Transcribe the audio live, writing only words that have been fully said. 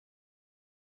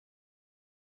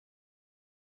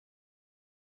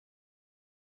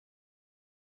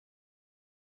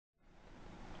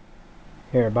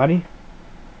Hey everybody,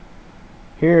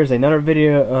 here's another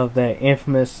video of that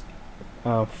infamous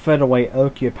featherweight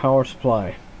OKIA power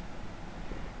supply.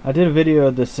 I did a video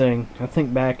of this thing, I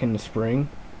think back in the spring,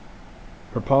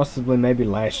 or possibly maybe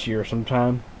last year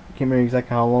sometime. Can't remember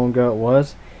exactly how long ago it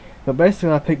was. But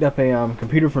basically I picked up a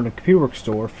computer from the computer work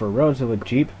store for relatively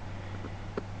cheap.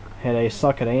 Had a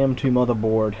socket AM2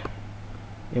 motherboard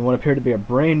and what appeared to be a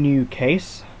brand new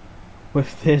case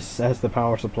with this as the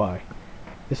power supply.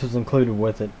 This was included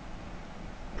with it.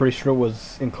 Pretty sure it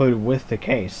was included with the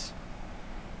case.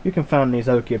 You can find these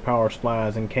OKIA power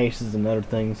supplies in cases and other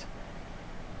things.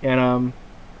 And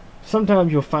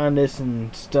sometimes you'll find this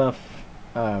in stuff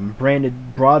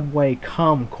branded Broadway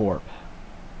ComCorp.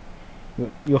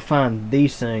 You'll find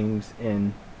these things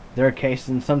in their cases,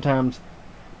 and sometimes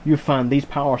you'll find these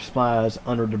power supplies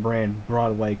under the brand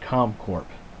Broadway ComCorp.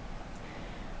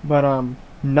 But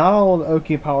not all the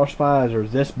OKIA power supplies are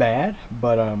this bad,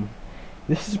 but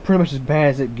this is pretty much as bad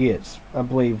as it gets, I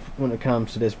believe, when it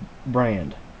comes to this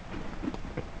brand.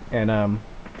 And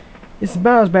it's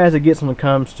about as bad as it gets when it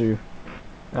comes to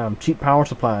cheap power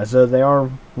supplies, though there are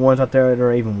ones out there that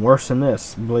are even worse than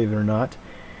this, believe it or not.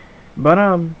 But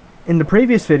in the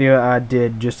previous video I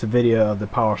did just a video of the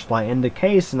power supply in the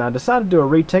case, and I decided to do a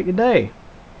retake today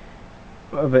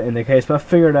of it in the case, but I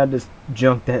figured I'd just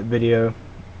junk that video,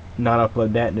 not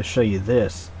upload that, and just show you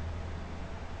this.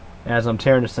 As I'm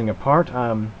tearing this thing apart,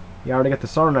 you already got the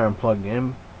soldering iron plugged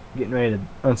in, getting ready to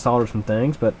unsolder some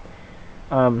things, but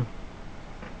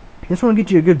just want to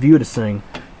get you a good view of this thing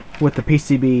with the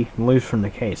PCB loose from the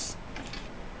case.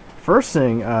 First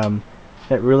thing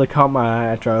that really caught my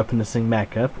eye after I opened this thing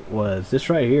back up was this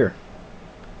right here.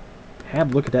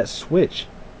 Have a look at that switch.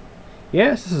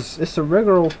 Yes, it's a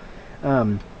regular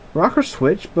rocker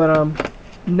switch, but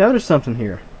notice something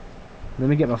here. Let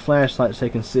me get my flashlight so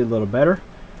you can see a little better.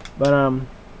 But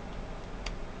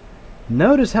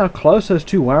notice how close those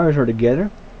two wires are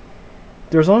together.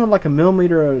 There's only like a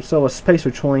millimeter or so of space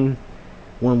between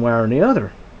one wire and the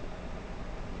other.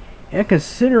 And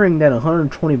considering that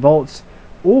 120 volts,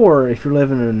 or if you're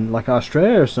living in like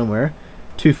Australia or somewhere,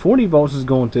 240 volts is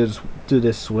going through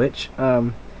this switch.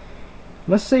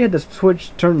 Let's say you had the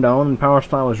switch turned on and power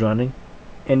supply was running,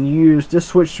 and you use this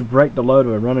switch to break the load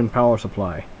of a running power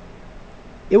supply.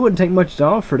 It wouldn't take much at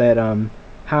all for that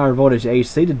higher voltage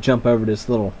AC to jump over this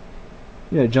little,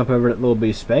 jump over that little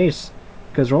bit of space,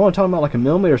 because we're only talking about like a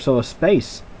millimeter or so of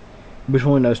space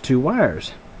between those two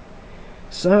wires.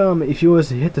 So if you was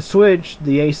to hit the switch,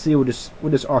 the AC would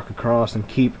just arc across and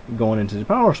keep going into the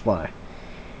power supply.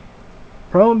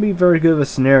 Probably be very good of a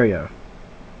scenario.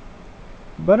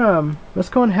 But let's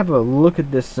go and have a look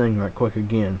at this thing right quick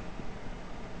again.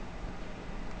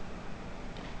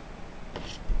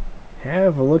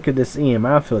 Have a look at this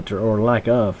EMI filter, or lack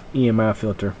of EMI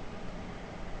filter.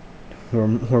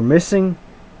 We're missing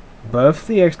both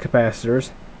the X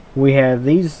capacitors. We have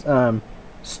these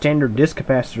standard disc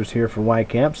capacitors here for Y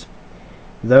caps.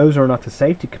 Those are not the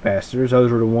safety capacitors.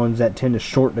 Those are the ones that tend to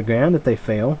short the ground if they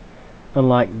fail.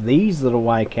 Unlike these little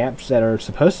Y caps that are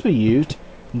supposed to be used,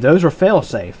 those are fail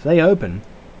safe. They open.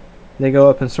 They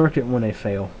go up in circuit when they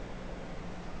fail.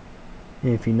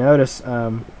 And if you notice,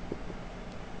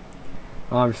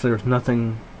 obviously there's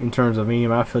nothing in terms of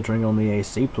EMI filtering on the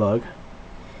AC plug.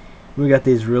 We got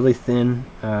these really thin,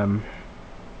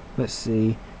 let's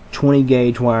see, 20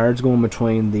 gauge wires going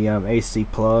between the AC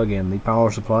plug and the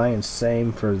power supply, and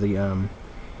same for the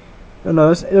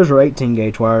those are 18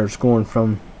 gauge wires going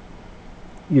from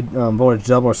your voltage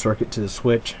doubler circuit to the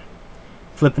switch.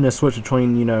 Flipping the switch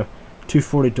between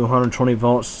 240 to 120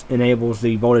 volts enables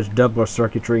the voltage doubler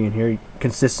circuitry in here,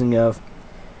 consisting of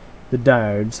the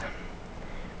diodes,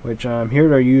 which here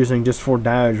they're using just 4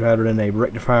 diodes rather than a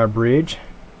rectifier bridge.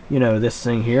 This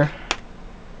thing here.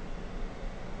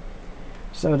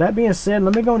 So that being said,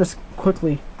 let me go and just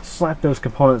quickly slap those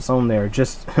components on there,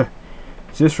 just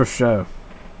for show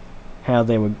how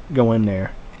they would go in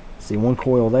there. See, one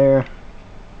coil there,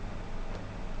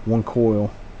 one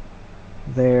coil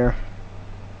there.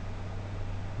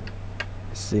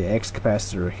 Let's see, X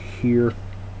capacitor here.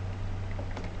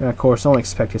 And of course, I don't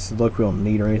expect this to look real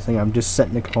neat or anything. I'm just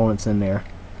setting the components in there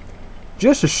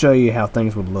just to show you how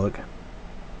things would look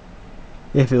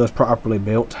if it was properly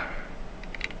built.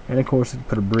 And of course,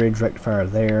 put a bridge rectifier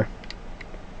there.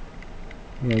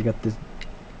 You got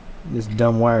this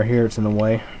dumb wire here. It's in the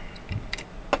way.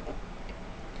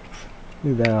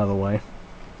 Move that out of the way.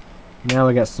 Now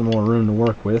we got some more room to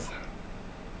work with.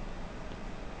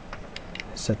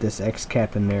 Set this X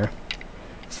cap in there.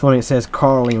 It's funny, it says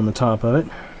Carly on the top of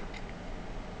it.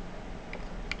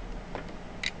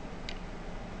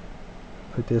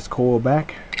 Put this coil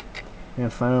back.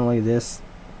 And finally this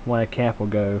white cap will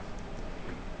go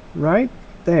right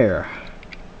there.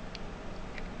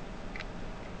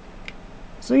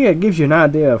 So yeah, it gives you an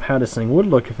idea of how this thing would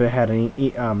look if it had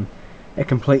a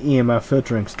complete EMI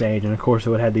filtering stage, and of course it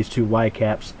would have these two Y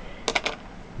caps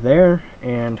there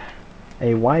and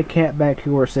a Y cap back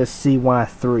here where it says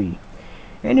CY3.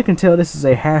 And you can tell this is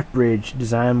a half bridge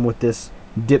design with this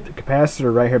dipped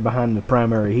capacitor right here behind the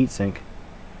primary heatsink.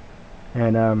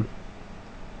 And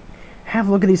have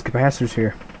a look at these capacitors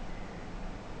here.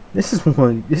 This is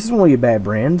one of your bad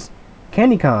brands,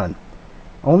 CandyCon,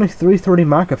 only 330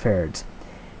 microfarads.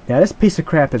 Now this piece of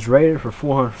crap is rated for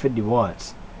 450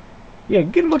 watts. Yeah,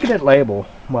 get a look at that label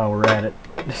while we're at it.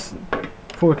 Just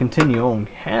before we continue on,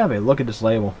 have a look at this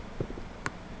label.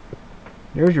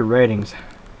 There's your ratings.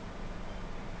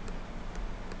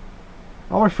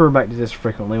 I'll refer back to this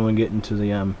frequently when we get into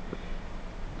the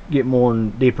get more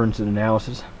deeper into the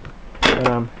analysis.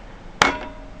 But,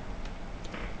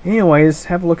 anyways,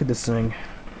 have a look at this thing.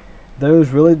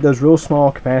 Those real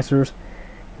small capacitors,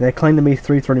 they claim to be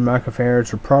 330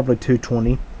 microfarads or probably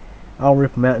 220. I'll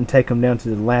rip them out and take them down to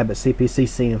the lab at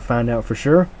CPCC and find out for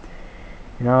sure.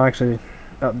 And I'll actually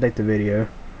update the video.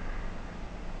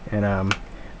 And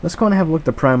let's go and have a look at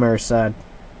the primary side.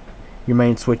 Your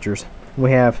main switchers.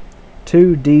 We have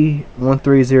two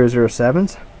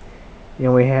D13007s,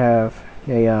 and we have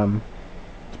a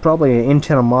it's probably an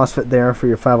N-channel MOSFET there for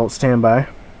your 5V standby.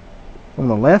 On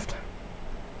the left,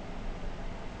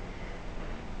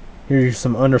 here's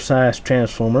some undersized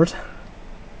transformers.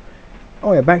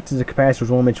 Oh yeah, back to the capacitors.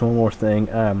 I want to mention one more thing.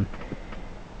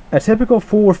 A typical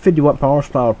 450 watt power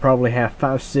supply will probably have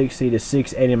 560 to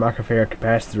 680 microfarad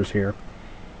capacitors here.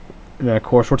 And of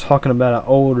course, we're talking about an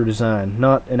older design,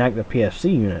 not an active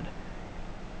PFC unit.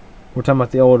 We're talking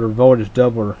about the older voltage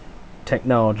doubler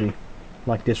technology,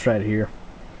 like this right here.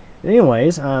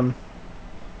 Anyways, got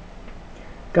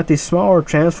these smaller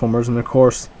transformers, and of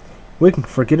course, we can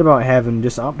forget about having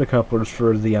just optocouplers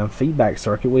for the feedback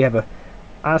circuit. We have a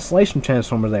isolation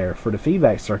transformer there for the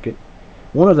feedback circuit.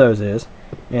 One of those is,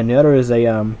 and the other is a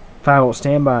 5V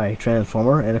standby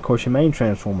transformer, and of course your main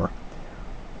transformer.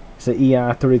 It's an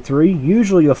EI33.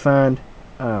 Usually you'll find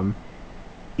EI35,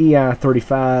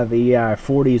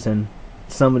 EI40s, and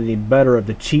some of the better of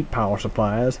the cheap power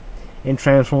supplies, and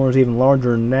transformers even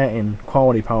larger than that in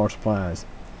quality power supplies.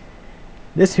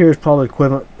 This here is probably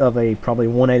equivalent of a probably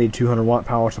 180 200 watt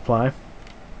power supply.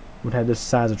 Would have this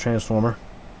size of transformer.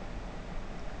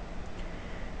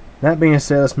 That being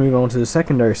said, let's move on to the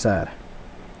secondary side.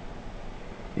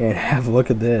 And have a look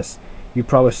at this. You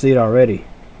probably see it already.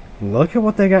 Look at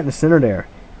what they got in the center there.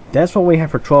 That's what we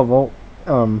have for 12 volt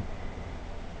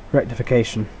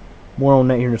rectification. More on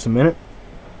that here in just a minute.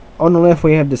 On the left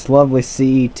we have this lovely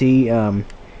CET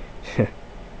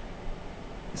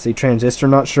see transistor.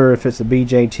 Not sure if it's a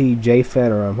BJT, JFET,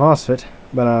 or a MOSFET,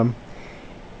 but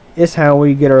it's how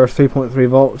we get our 3.3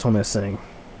 volts on this thing.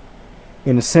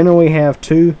 In the center we have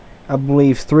two, I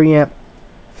believe, 3 amp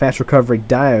fast recovery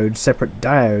diodes, separate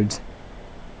diodes,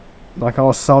 like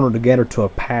all soldered together to a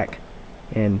pack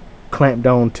and clamped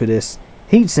on to this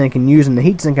heatsink, and using the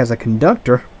heatsink as a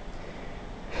conductor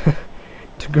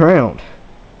to ground.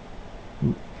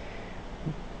 Well,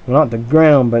 not to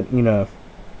ground, but you know,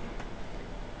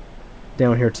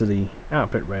 down here to the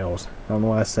output rails. I don't know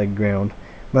why I say ground,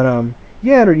 but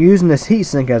yeah, they're using this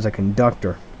heatsink as a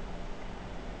conductor.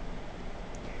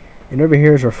 And over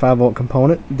here is our 5V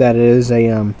component. That is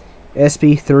a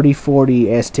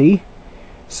SP3040ST.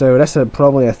 So that's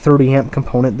probably a 30 amp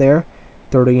component there,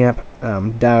 30 amp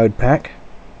diode pack.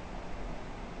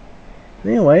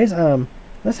 Anyways,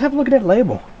 let's have a look at that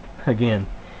label again.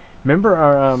 Remember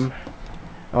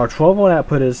our 12 volt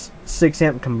output is 6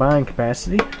 amp combined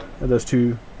capacity of those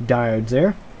two diodes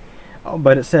there. Oh,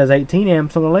 but it says 18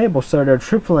 amps on the label, so they're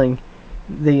tripling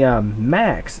the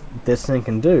max this thing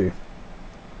can do.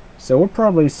 So we're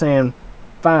probably saying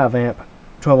 5 amp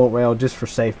 12 volt rail just for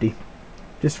safety,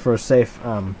 just for a safe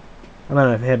amount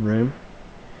of headroom.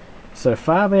 So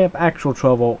 5 amp actual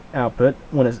 12 volt output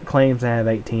when it claims to have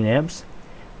 18 amps.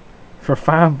 For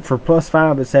plus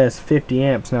 5 it says 50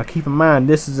 amps. Now keep in mind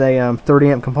this is a 30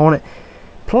 amp component,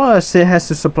 plus it has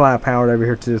to supply power over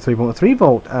here to the 3.3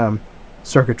 volt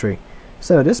circuitry.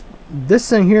 So this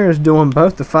thing here is doing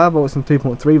both the 5 volts and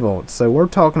 3.3 volts. So we're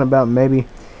talking about maybe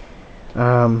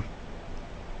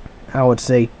I would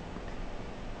say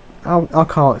I'll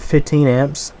call it 15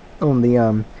 amps on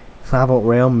the 5 volt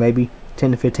rail, maybe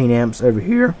 10 to 15 amps over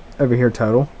here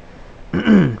total.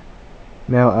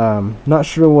 Now not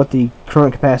sure what the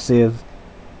current capacity of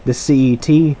the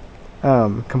CET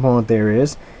component there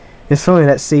is. It's funny,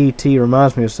 that CET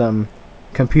reminds me of something.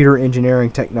 computer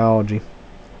engineering technology.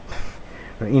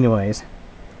 But anyways,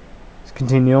 let's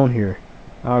continue on here.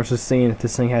 I was just seeing if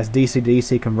this thing has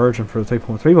DC-DC conversion for the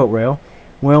 3.3 volt rail.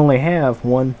 We only have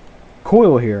one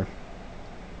coil here.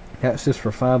 That's just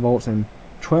for 5 volts and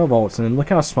 12 volts, and look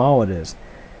how small it is.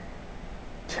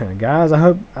 Guys, I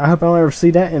hope I'll ever see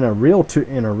that in a real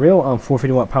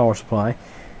 450 watt power supply.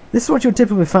 This is what you'll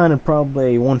typically find in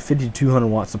probably a 150 to 200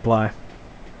 watt supply,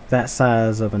 that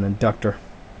size of an inductor.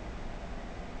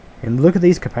 And look at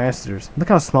these capacitors. Look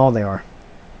how small they are.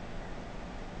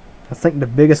 I think the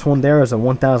biggest one there is a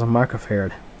 1000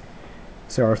 microfarad.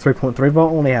 So our 3.3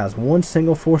 volt only has one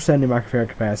single 470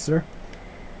 microfarad capacitor.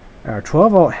 Our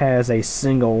 12 volt has a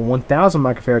single 1000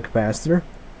 microfarad capacitor.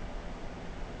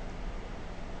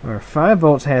 Our 5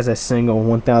 volts has a single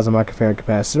 1000 microfarad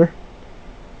capacitor.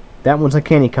 That one's a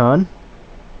Canicon.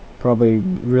 Probably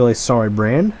really sorry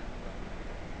brand.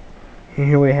 And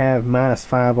here we have minus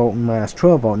 5 volt and minus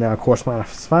 12 volt. Now, of course,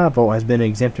 minus 5 volt has been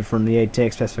exempted from the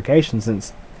ATX specification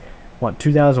since, what,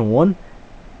 2001?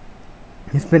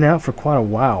 It's been out for quite a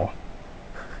while.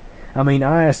 I mean,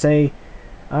 ISA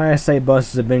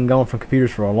buses have been gone from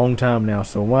computers for a long time now,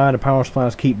 so why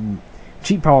do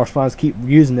cheap power supplies keep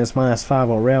using this minus 5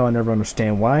 volt rail? I never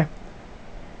understand why.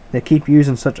 They keep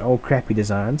using such old crappy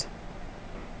designs.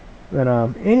 But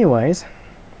anyways,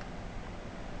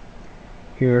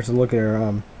 here's a look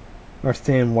at our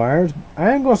thin wires.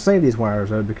 I am gonna save these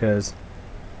wires though, because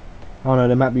I don't know,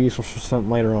 they might be useful for something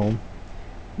later on.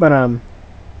 But I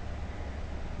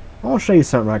want to show you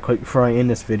something right quick before I end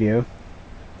this video.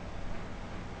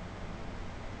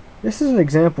 This is an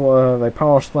example of a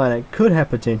power supply that could have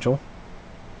potential.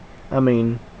 I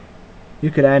mean,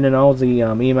 you could add in all the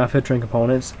EMI filtering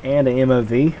components and an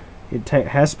MOV. It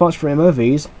has spots for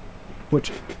MOVs,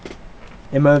 which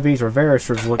MOVs or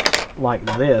varistors look like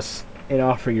this and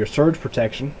offer your surge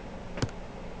protection.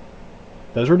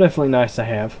 Those are definitely nice to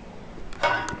have.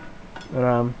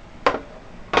 But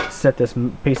set this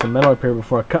piece of metal up here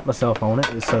before I cut myself on it.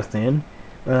 It's so thin.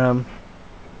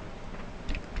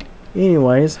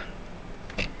 Anyways,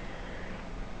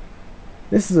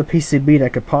 this is a PCB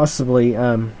that could possibly,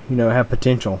 have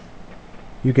potential.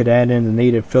 You could add in the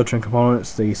needed filtering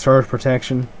components, the surge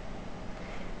protection.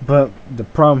 But the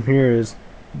problem here is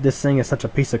this thing is such a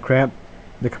piece of crap.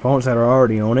 The components that are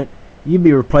already on it, you'd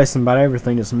be replacing about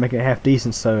everything just to make it half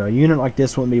decent. So a unit like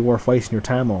this wouldn't be worth wasting your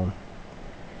time on.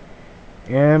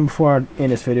 And before I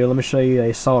end this video, let me show you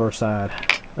a solder side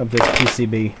of this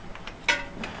PCB.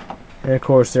 And of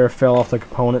course, there fell off the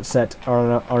components that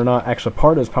are not actually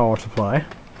part of this power supply.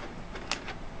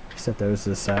 Set those to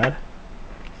the side.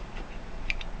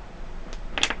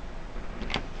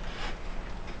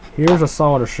 Here's a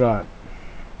solder shot.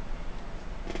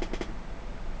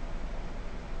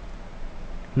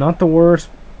 Not the worst,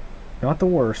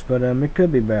 but it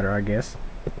could be better, I guess.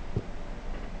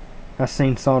 I've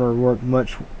seen solder work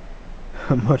much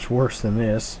worse than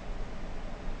this.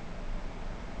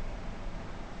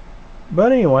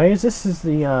 But anyways, this is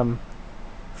the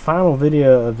final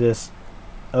video of this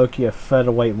OKIA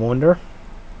featherweight wonder.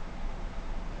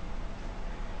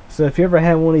 So if you ever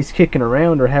have one of these kicking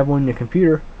around or have one in your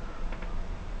computer,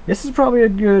 this is probably a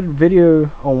good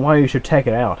video on why you should take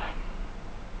it out.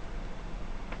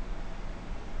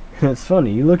 It's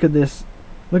funny, you look at this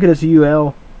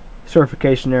UL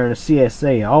certification there and the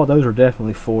CSA, all those are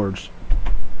definitely forged.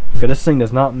 Because this thing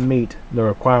does not meet the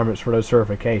requirements for those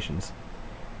certifications.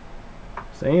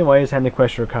 So anyways, have any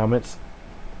questions or comments,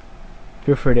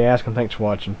 feel free to ask, and thanks for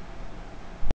watching.